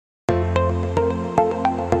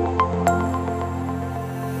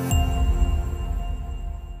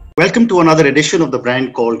Welcome to another edition of The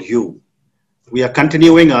Brand Called You. We are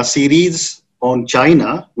continuing our series on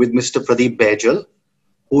China with Mr. Pradip Baijal,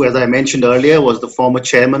 who, as I mentioned earlier, was the former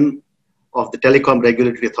chairman of the Telecom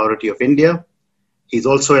Regulatory Authority of India. He's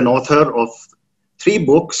also an author of 3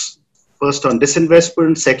 books, first on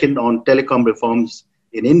disinvestment, second on telecom reforms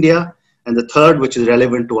in India, and the third, which is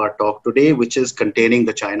relevant to our talk today, which is Containing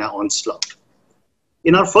the China Onslaught.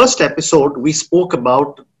 In our first episode, we spoke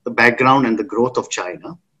about the background and the growth of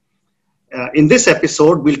China. In this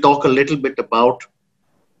episode, we'll talk a little bit about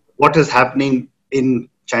what is happening in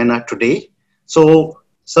China today. So,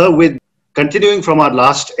 sir, with continuing from our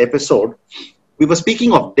last episode, we were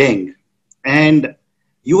speaking of Deng, and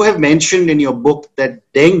you have mentioned in your book that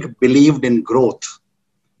Deng believed in growth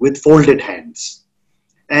with folded hands.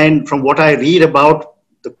 And from what I read about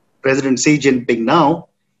the President Xi Jinping now,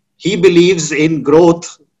 he believes in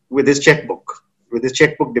growth with his checkbook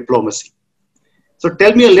diplomacy. So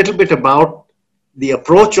tell me a little bit about the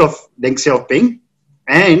approach of Deng Xiaoping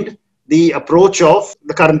and the approach of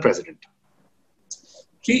the current president.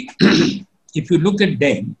 See, if you look at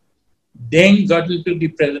Deng got into the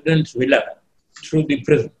president's villa through the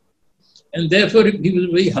prison. And therefore, he was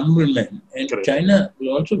a very humble man. And correct. China was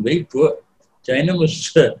also very poor. China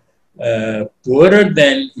was poorer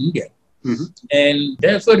than India. Mm-hmm. And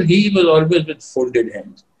therefore, he was always with folded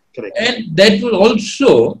hands. Correct. And that was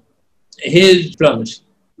also his diplomacy,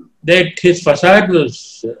 that his facade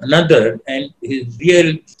was another and his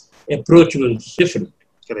real approach was different.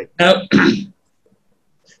 Correct. Now,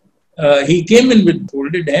 he came in with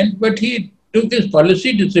folded hands, but he took his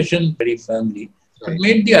policy decision very firmly. Right. It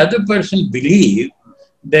made the other person believe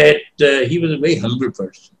that he was a very humble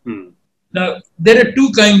person. Hmm. Now, there are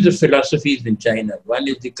 2 kinds of philosophies in China. One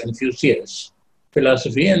is the Confucius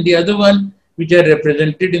philosophy and the other one which are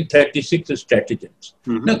represented in 36 stratagems.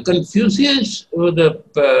 Mm-hmm. Now, Confucius was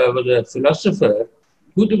a philosopher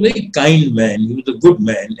who was a very kind man, he was a good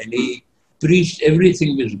man, and he preached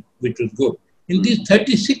everything which was good. In these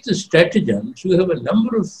 36 stratagems, you have a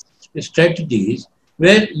number of strategies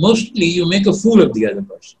where mostly you make a fool of the other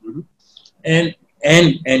person, mm-hmm.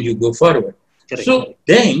 and you go forward. Correct. So,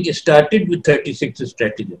 Deng started with 36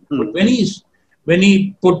 stratagems. Mm-hmm. But when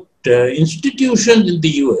he put institutions in the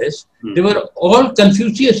US, they were all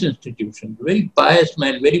Confucius institutions, very pious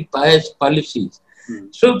man, very pious policies.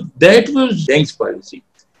 So that was Deng's policy.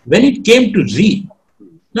 When it came to Xi,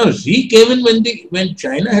 now Xi came in when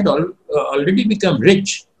China had already become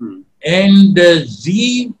rich, and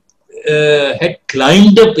Xi had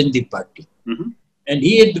climbed up in the party, and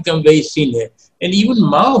he had become very senior. And even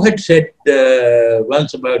Mao had said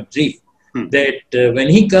once about Xi that when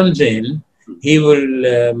he comes in, he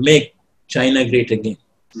will make China great again.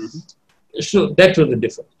 Mm-hmm. So that was the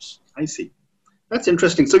difference. I see. That's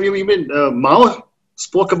interesting. So you mean Mao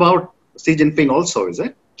spoke about Xi Jinping also, is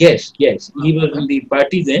it? Yes. He was in the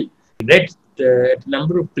party then. I read at a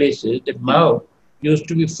number of places that Mao used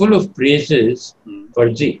to be full of praises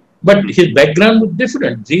for Xi. But his background was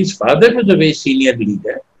different. Xi's father was a very senior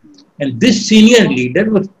leader. And this senior leader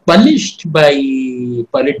was punished by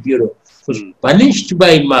Politburo, was punished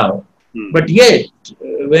by Mao. But yet,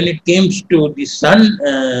 when it came to the son,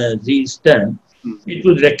 Xi's turn, it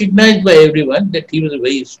was recognized by everyone that he was a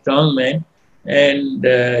very strong man and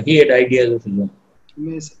he had ideas of his own.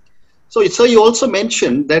 Amazing. So you also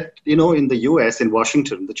mentioned that, in the US, in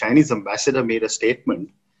Washington, the Chinese ambassador made a statement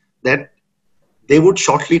that they would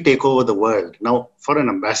shortly take over the world. Now, for an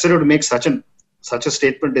ambassador to make such a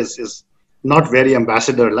statement is not very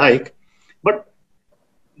ambassador-like. But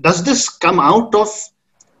does this come out of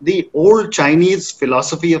the old Chinese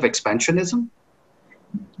philosophy of expansionism?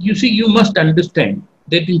 You see, you must understand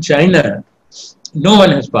that in China, no one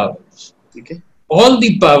has powers. Okay. All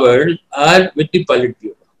the powers are with the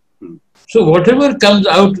Politburo. So whatever comes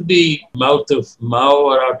out of the mouth of Mao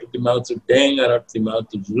or out of the mouth of Deng or out of the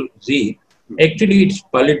mouth of Xi, actually it's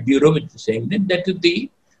Politburo which is saying that is the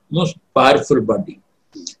most powerful body.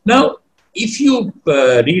 Now, if you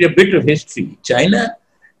read a bit of history, China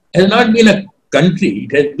has not been a country,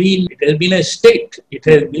 it has been a state. It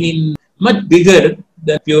has been much bigger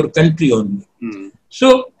than pure country only.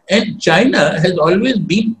 So, and China has always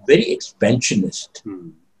been very expansionist.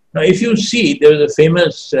 Now, if you see, there was a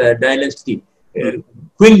famous dynasty,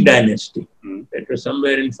 Qing dynasty, that was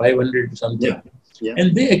somewhere in 500 something. Yeah. Yeah.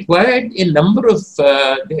 And they acquired a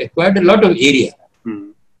lot of area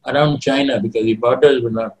around China because the borders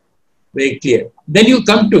were not very clear. Then you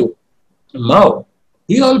come to Mao.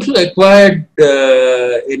 He also acquired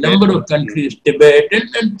a number of countries, Tibet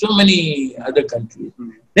and so many other countries.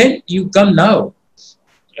 Then you come now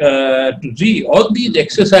to see all these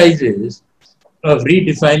exercises of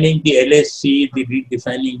redefining the LSC, the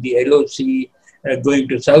redefining the LOC, going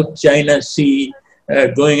to South China Sea,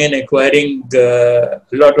 going and acquiring a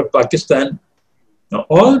lot of Pakistan. Now,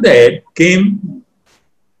 all that came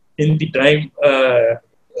in the time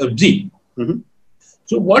of Xi. Mm-hmm.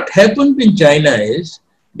 So what happened in China is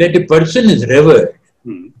that a person is revered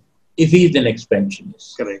if he is an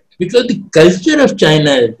expansionist. Correct. Because the culture of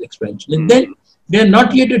China is expansionist. Then they are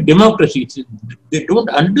not yet a democracy. They don't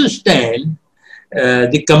understand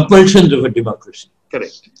the compulsions of a democracy.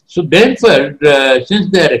 Correct. So therefore, since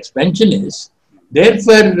they are expansionists,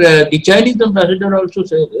 therefore the Chinese ambassador also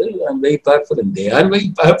says, well, I'm very powerful, and they are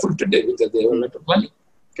very powerful today because they have a lot of money.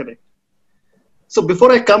 Correct. So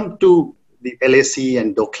before I come to the LAC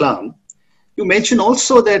and Doklam, you mentioned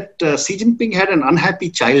also that Xi Jinping had an unhappy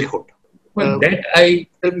childhood. Well, that I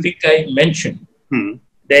think I mentioned,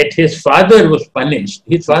 that his father was punished.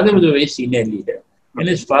 His father was a very senior leader, and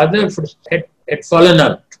his father had fallen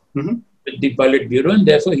out with the Politburo, and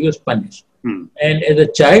therefore he was punished. And as a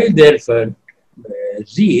child, therefore,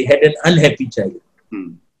 Xi had an unhappy childhood.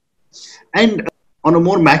 And on a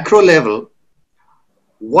more macro level,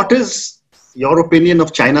 what is your opinion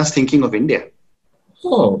of China's thinking of India?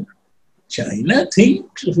 Oh, China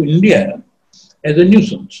thinks of India as a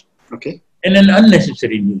nuisance. Okay. And an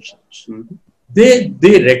unnecessary nuisance. They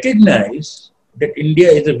recognize that India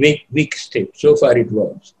is a weak state. So far it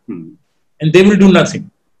was. And they will do nothing.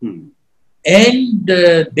 And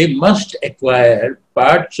they must acquire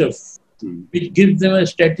parts of which gives them a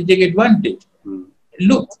strategic advantage.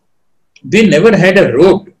 Look, they never had a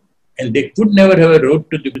road, and they could never have a road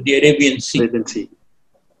to the Arabian Sea.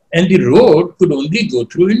 And the road could only go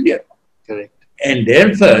through India. Correct. And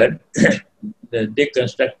therefore, they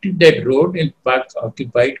constructed that road in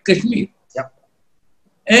Pak-occupied Kashmir. Yep.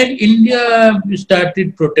 And India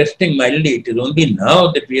started protesting mildly. It is only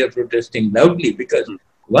now that we are protesting loudly, because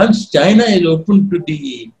once China is open to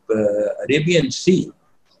the Arabian Sea,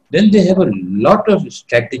 then they have a lot of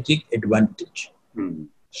strategic advantage.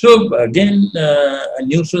 So again, a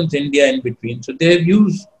nuisance India in between. So they have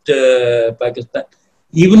used Pakistan.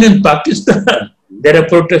 Even in Pakistan, there are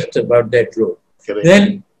protests about that road. Correct.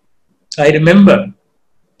 Then I remember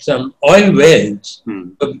some oil wells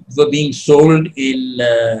were being sold in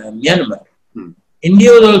Myanmar.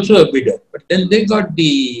 India was also a bidder, but then they got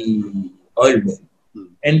the oil well.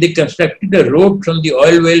 And they constructed a road from the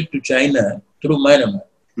oil well to China through Myanmar.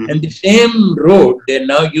 And the same road they're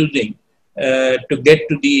now using to get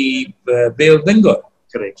to the Bay of Bengal.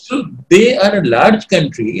 Correct. So they are a large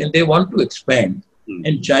country and they want to expand.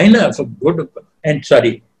 And China for good, and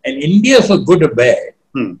India for good or bad,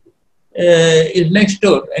 is next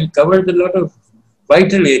door and covers a lot of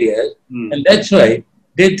vital areas. And that's why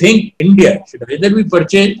they think India should either be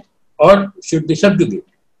purchased or should be subjugated.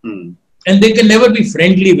 And they can never be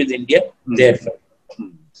friendly with India, therefore.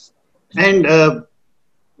 And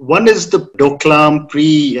one is the Doklam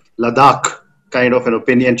pre-Ladakh kind of an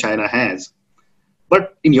opinion China has.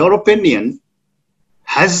 But in your opinion,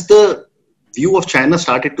 has the view of China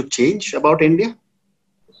started to change about India?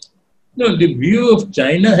 No, the view of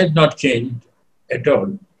China has not changed at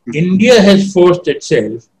all. India has forced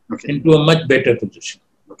itself into a much better position.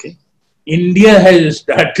 India has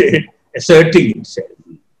started asserting itself.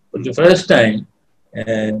 For the first time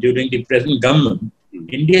during the present government,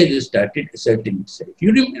 India has started asserting itself.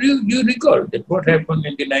 You recall that what happened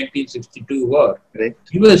in the 1962 war. Right.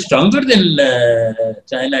 We were stronger than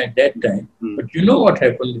China at that time. But you know what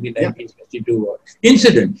happened in the 1962 war.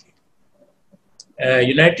 Incidentally,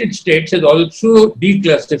 United States has also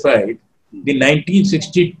declassified the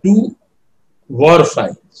 1962 war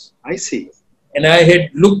files. I see. And I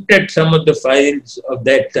had looked at some of the files of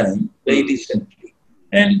that time very recently.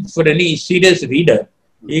 And for any serious reader,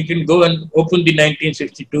 you can go and open the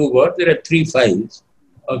 1962 war. There are 3 files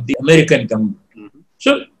of the American government.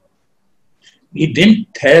 So we didn't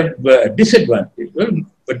have a disadvantage,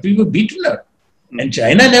 but we were beaten up. And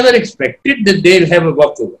China never expected that they'll have a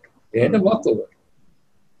walkover. They had a walkover.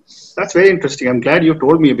 That's very interesting. I'm glad you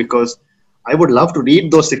told me, because I would love to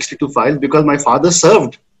read those 62 files, because my father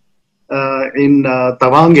served in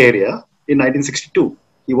Tawang area in 1962.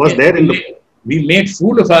 He was there in the... We made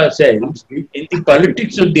fool of ourselves in the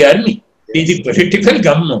politics of the army. The political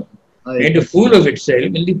government made a fool of itself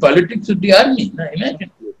in the politics of the army. Now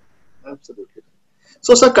imagine. Absolutely.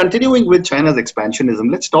 So, sir, continuing with China's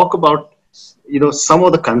expansionism, let's talk about, some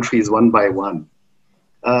of the countries one by one.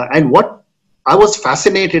 And what I was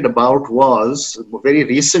fascinated about was very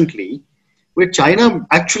recently, where China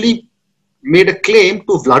actually made a claim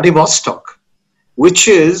to Vladivostok, which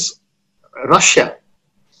is Russia.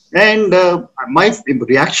 And my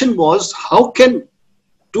reaction was, how can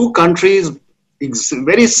two countries,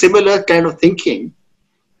 very similar kind of thinking,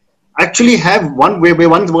 actually have one way,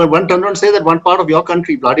 one turn around and say that one part of your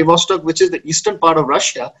country, Vladivostok, which is the eastern part of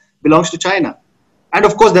Russia, belongs to China. And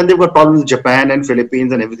of course, then they've got problems with Japan and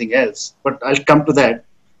Philippines and everything else. But I'll come to that.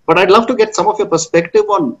 But I'd love to get some of your perspective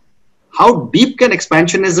on how deep can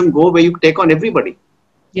expansionism go where you take on everybody?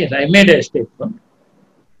 Yes, I made a statement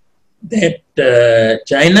that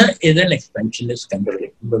China is an expansionist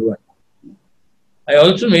country, number one. I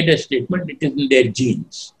also made a statement, it is in their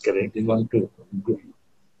genes. Correct. They want to go.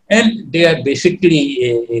 And they are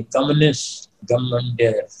basically a communist government, they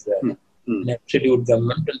are an absolute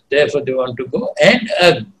government, and therefore they want to go. And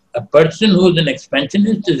a person who is an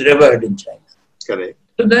expansionist is revered in China. Correct.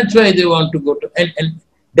 So that's why they want to go to, and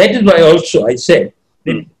that is why also I said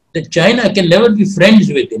that China can never be friends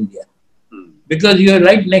with India because you are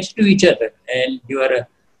right next to each other and you are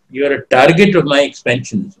a target of my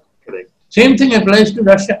expansionism. Correct. Same thing applies to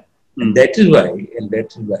Russia. And that is why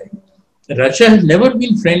Russia has never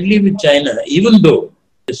been friendly with China, even though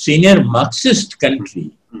the senior Marxist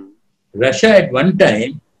country, Russia at one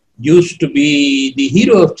time used to be the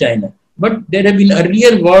hero of China. But there have been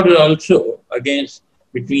earlier wars also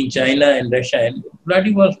between China and Russia, and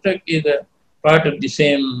Vladivostok is a part of the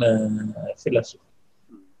same philosophy.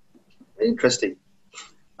 Interesting.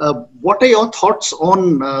 What are your thoughts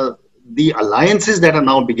on the alliances that are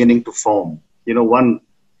now beginning to form? You know, one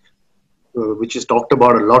which is talked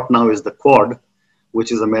about a lot now is the Quad,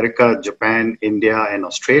 which is America, Japan, India, and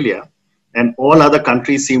Australia. And all other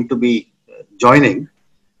countries seem to be joining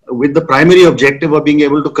with the primary objective of being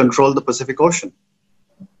able to control the Pacific Ocean.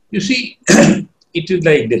 You see, it is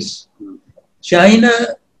like this. China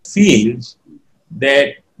feels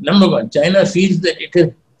that, number one, China feels that it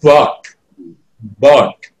has bought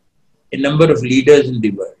a number of leaders in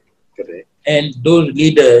the world. Correct. And those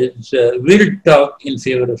leaders will talk in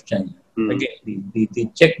favor of China. Again,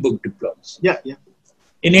 the checkbook diplomacy. Yeah.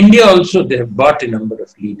 In India also, they have bought a number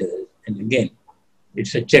of leaders. And again,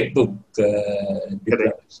 it's a checkbook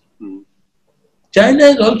diplomacy. China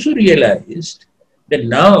has also realized that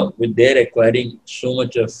now, with their acquiring so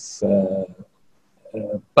much of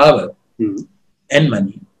power and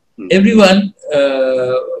money, everyone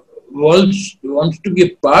wants to be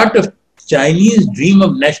a part of Chinese dream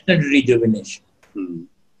of national rejuvenation.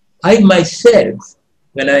 I myself,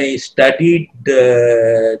 when I studied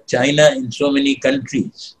China in so many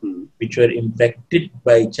countries which were impacted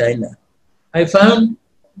by China, I found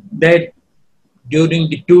that during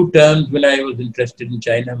the 2 terms when I was interested in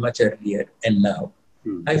China much earlier and now,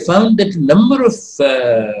 I found that a number of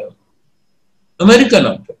American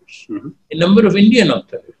authors, a number of Indian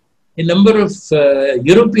authors, a number of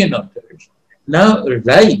European authors now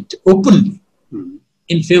write openly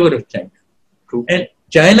in favor of China. And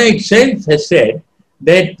China itself has said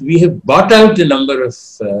that we have bought out a number of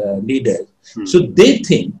leaders. So they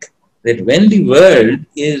think that when the world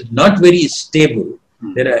is not very stable,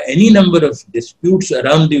 there are any number of disputes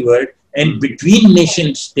around the world and between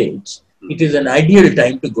nation states, it is an ideal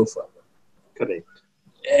time to go forward. Correct.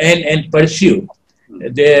 And pursue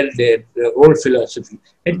their old philosophy.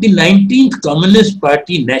 At the 19th Communist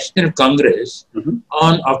Party National Congress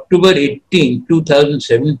on October 18,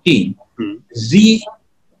 2017, Xi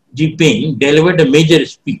Jinping delivered a major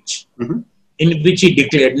speech in which he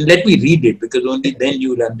declared, and let me read it because only then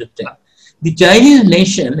you will understand. The Chinese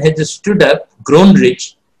nation has stood up, grown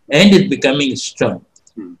rich, and is becoming strong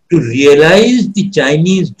to realize the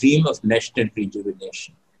Chinese dream of national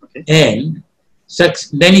rejuvenation. And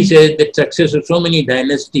then he says that success of so many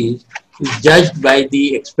dynasties is judged by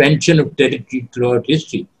the expansion of territory throughout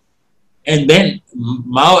history. And then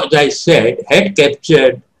Mao, as I said, had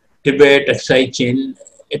captured Tibet, Aksai Chin,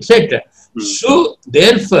 etc. So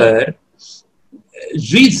therefore,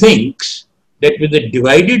 Xi thinks that with a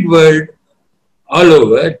divided world all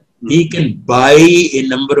over, he can buy a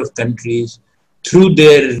number of countries through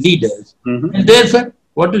their leaders. And therefore,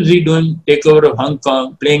 what is he doing? Takeover of Hong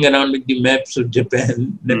Kong, playing around with the maps of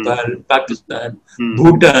Japan, Nepal, Pakistan,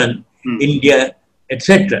 Bhutan, India,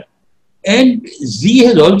 etc. And Xi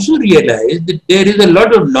has also realized that there is a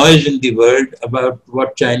lot of noise in the world about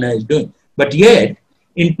what China is doing. But yet,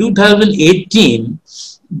 in 2018,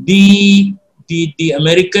 the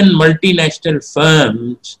American multinational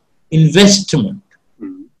firm's investment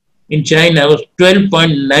in China was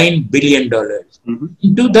 $12.9 billion.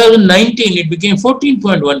 In 2019, it became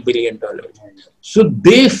 $14.1 billion. So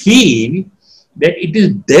they feel that it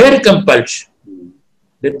is their compulsion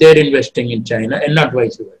that they're investing in China and not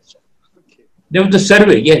vice versa. There was a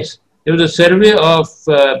survey, yes. there was a survey of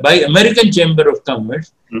by American Chamber of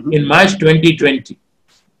Commerce in March 2020,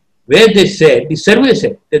 where they said, the survey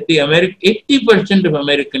said that 80% of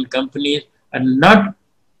American companies are not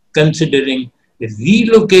considering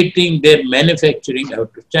relocating their manufacturing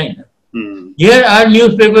out of China. Here our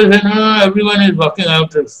newspapers say, no, everyone is walking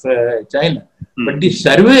out of China. But the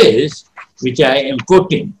surveys, which I am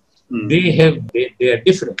quoting, they are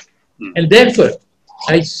different. And therefore,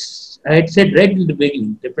 I had said right in the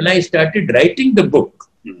beginning that when I started writing the book,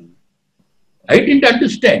 I didn't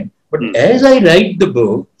understand. But as I write the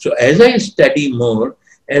book, so as I study more,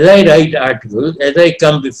 as I write articles, as I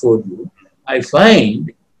come before you, I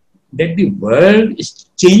find that the world is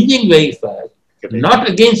changing very fast, not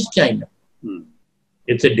against China.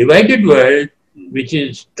 It's a divided world which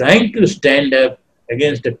is trying to stand up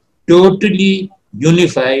against a totally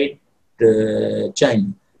unified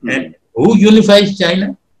China. And who unifies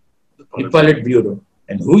China? The Politburo.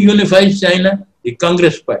 And who unifies China? The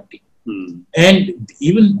Congress Party. And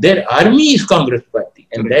even their army is Congress Party.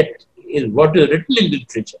 And that is what is written in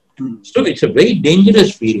literature. So it's a very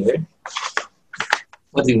dangerous period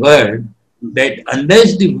for the world, that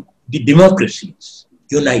unless the democracies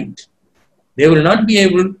unite, they will not be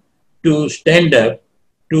able to stand up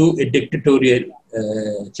to a dictatorial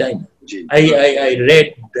China. I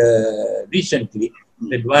read recently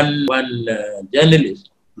that one journalist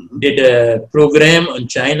did a program on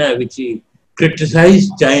China which he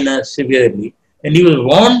criticized China severely, and he was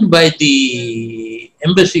warned by the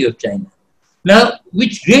embassy of China. Now,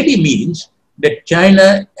 which really means that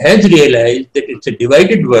China has realized that it's a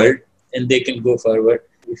divided world and they can go forward.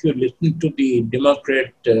 If you listen to the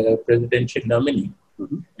Democrat presidential nominee,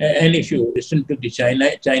 and if you listen to the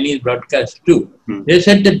Chinese broadcast too, they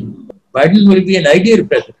said that Biden will be an ideal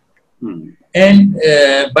president. And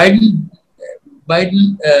Biden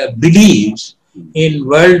believes in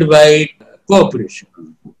worldwide cooperation.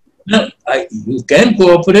 Now, you can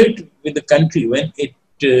cooperate with the country when it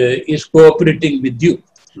is cooperating with you.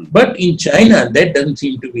 But in China, that doesn't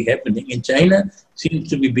seem to be happening. And China seems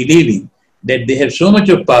to be believing that they have so much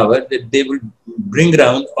of power that they will bring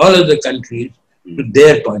around all other countries to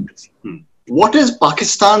their point of view. What is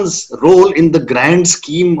Pakistan's role in the grand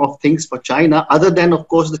scheme of things for China, other than, of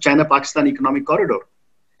course, the China-Pakistan Economic Corridor?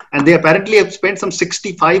 And they apparently have spent some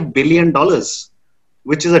 $65 billion,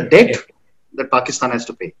 which is a debt that Pakistan has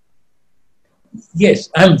to pay. Yes,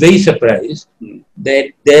 I'm very surprised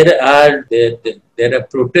that there are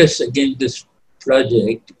protests against this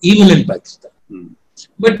project, even in Pakistan.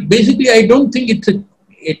 But basically, I don't think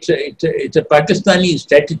it's a Pakistani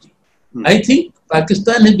strategy. I think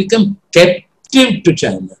Pakistan has become captive to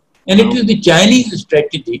China, and it is the Chinese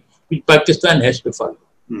strategy which Pakistan has to follow.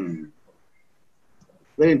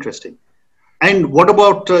 Very interesting. And what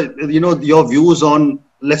about your views on?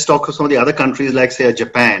 Let's talk of some of the other countries like, say,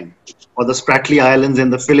 Japan or the Spratly Islands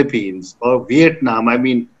in the Philippines or Vietnam. I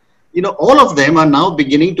mean, all of them are now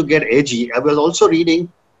beginning to get edgy. I was also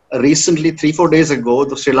reading recently, 3-4 days ago,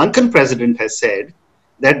 the Sri Lankan president has said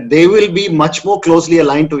that they will be much more closely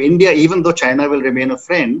aligned to India, even though China will remain a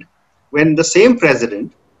friend, when the same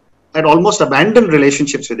president had almost abandoned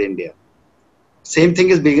relationships with India. Same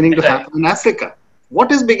thing is beginning to happen in Africa.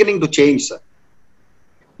 What is beginning to change, sir?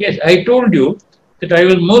 Yes, I told you that I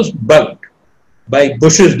was most bugged by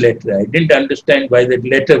Bush's letter. I didn't understand why that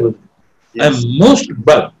letter was. I'm most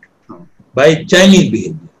bugged by Chinese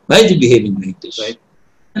behavior. Why is he behaving like this? Right.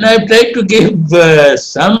 And I've tried to give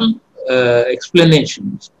some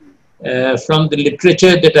explanations from the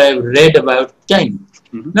literature that I've read about China.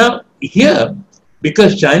 Now, here,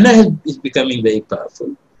 because China is becoming very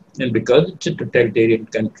powerful, and because it's a totalitarian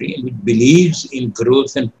country and it believes in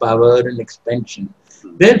growth and power and expansion,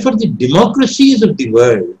 therefore the democracies of the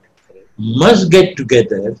world must get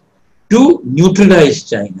together to neutralize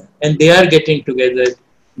China. And they are getting together.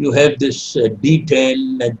 You have this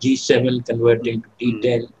D10, G7 converting to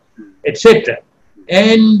D10, etc.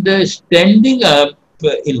 And standing up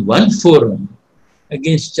in one forum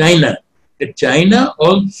against China, that China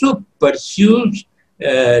also pursues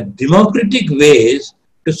democratic ways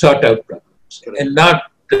to sort out problems and not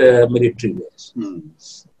military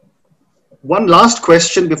ways. One last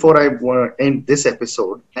question before I end this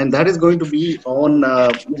episode, and that is going to be on,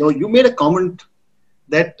 you made a comment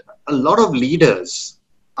that a lot of leaders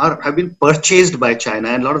have been purchased by China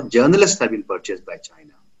and a lot of journalists have been purchased by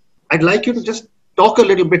China. I'd like you to just talk a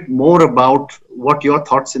little bit more about what your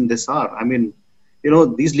thoughts in this are. I mean,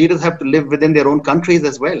 these leaders have to live within their own countries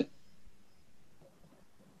as well.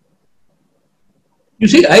 You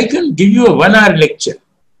see, I can give you a 1-hour lecture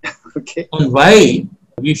on why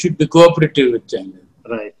we should be cooperative with China.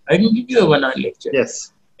 Right. I can give you a 1-hour lecture.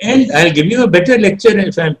 Yes. And I'll give you a better lecture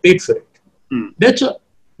if I'm paid for it. That's all.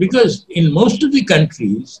 Because in most of the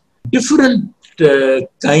countries, different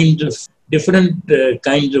kinds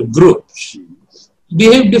of groups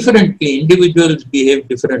behave differently. Individuals behave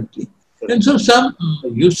differently. And so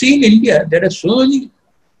you see in India, there are so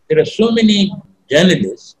many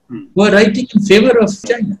journalists who are writing in favor of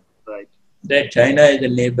China. Right. That China is a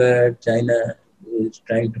neighbor, China is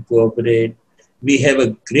trying to cooperate. We have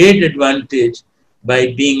a great advantage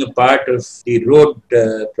by being a part of the road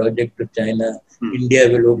project of China. India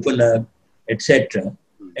will open up, etc.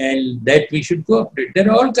 And that we should cooperate. There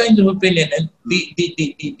are all kinds of opinions. And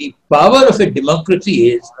the power of a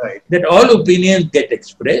democracy is that all opinions get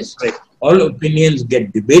expressed, all opinions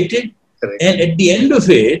get debated, and at the end of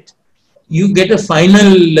it, you get a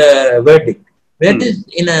final verdict. That is,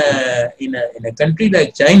 in a country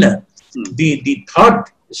like China, the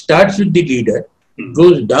thought starts with the leader,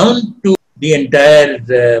 goes down to the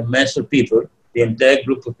entire mass of people, the entire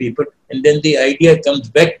group of people, and then the idea comes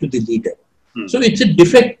back to the leader. So it's a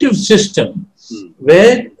defective system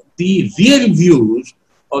where the real views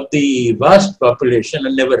of the vast population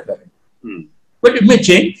are never heard. But it may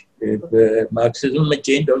change. Marxism may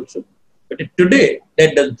change also. But today,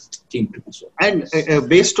 that doesn't seem to be so. And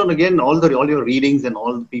based on, again, all your readings and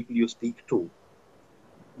all the people you speak to,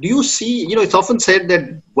 do you see, it's often said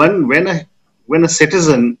that when a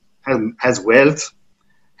citizen has wealth,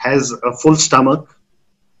 has a full stomach,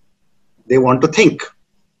 they want to think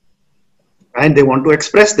and they want to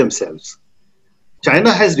express themselves.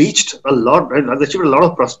 China has achieved a lot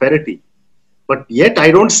of prosperity, but yet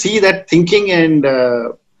I don't see that thinking and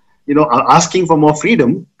asking for more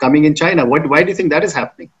freedom coming in China. Why do you think that is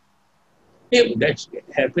happening? Yeah, that's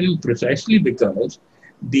happening precisely because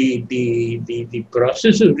the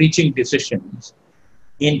process of reaching decisions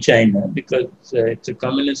in China, because it's a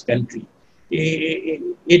communist country,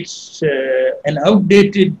 it's an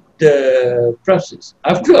outdated process.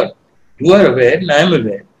 After all, you are aware, and I am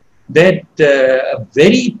aware, that a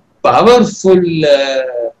very powerful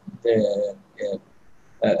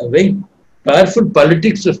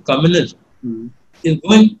politics of communism is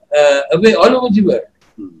going away all over the world.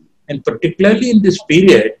 And particularly in this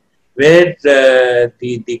period where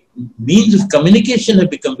the means of communication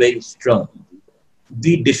have become very strong,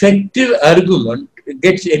 the defective argument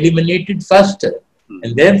gets eliminated faster.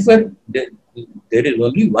 And therefore, there is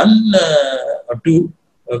only one or two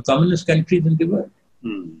communist countries in the world.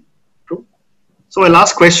 True. So, a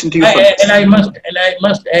last question to you. I must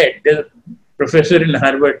add, there's a professor in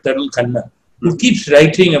Harvard, Tarun Khanna, who keeps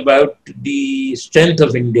writing about the strength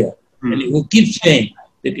of India, and who keeps saying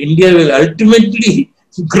that India will ultimately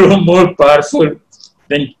grow more powerful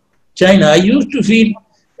than China. I used to feel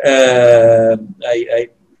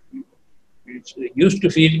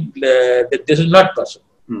that this is not possible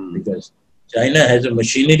because China has a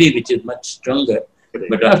machinery which is much stronger.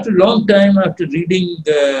 But after a long time, after reading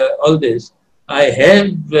all this, I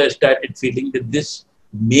have started feeling that this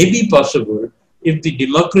may be possible if the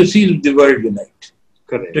democracies of the world unite.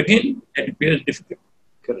 Correct. But again, that appears difficult.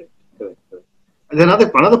 Correct. And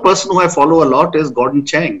another person who I follow a lot is Gordon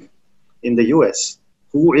Chang in the US,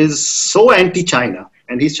 who is so anti-China,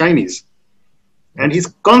 and he's Chinese. And he's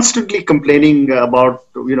constantly complaining about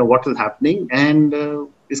what is happening, and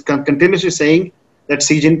is continuously saying that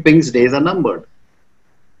Xi Jinping's days are numbered.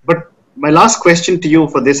 But my last question to you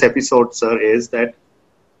for this episode, sir, is that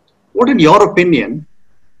what, in your opinion,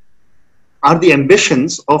 are the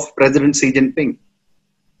ambitions of President Xi Jinping?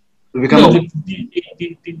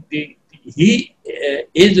 He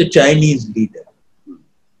is a Chinese leader,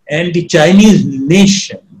 and the Chinese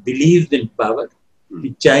nation believes in power.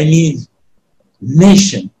 The Chinese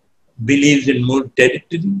nation believes in more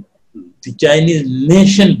territory. The Chinese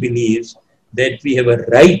nation believes that we have a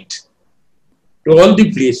right to all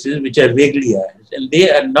the places which are vaguely ours, and they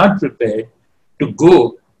are not prepared to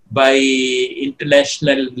go by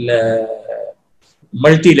international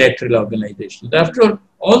multilateral organizations. After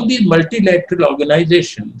all these multilateral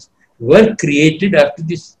organizations were created after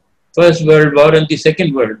the First World War and the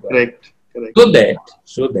Second World War. Correct.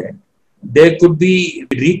 So that there could be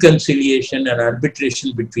reconciliation and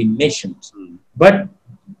arbitration between nations. But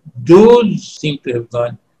those seem to have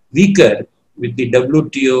gone weaker with the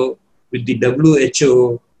WTO, with the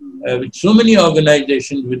WHO, with so many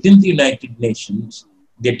organizations within the United Nations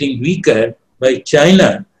getting weaker by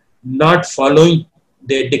China not following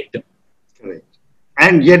their dictum. Correct.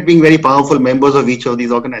 And yet being very powerful members of each of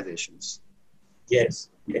these organizations. Yes.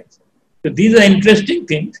 So these are interesting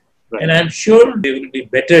things. Right. And I'm sure they will be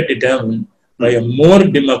better determined by a more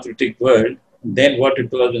democratic world than what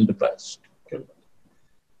it was in the past.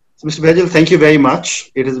 So, Mr. Baijal, thank you very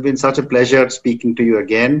much. It has been such a pleasure speaking to you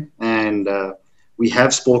again. And we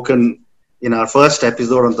have spoken in our first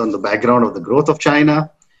episode on the background of the growth of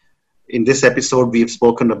China. In this episode, we've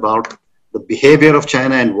spoken about the behavior of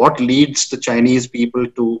China and what leads the Chinese people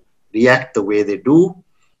to react the way they do.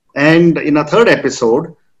 And in our third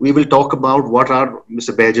episode, we will talk about what are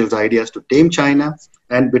Mr. Baijal's ideas to tame China,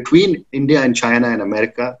 and between India and China and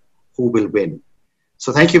America, who will win.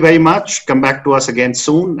 So thank you very much. Come back to us again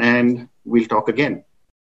soon and we'll talk again.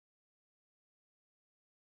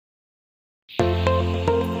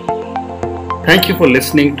 Thank you for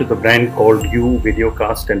listening to the Brand Called You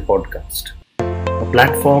videocast and podcast, a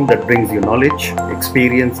platform that brings you knowledge,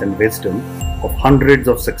 experience and wisdom of hundreds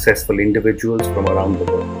of successful individuals from around the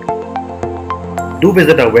world. Do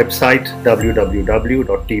visit our website www.tbcy.in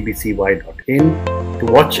to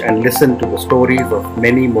watch and listen to the stories of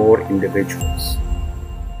many more individuals.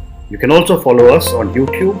 You can also follow us on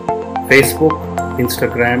YouTube, Facebook,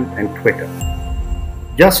 Instagram and Twitter.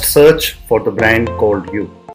 Just search for the Brand Called You.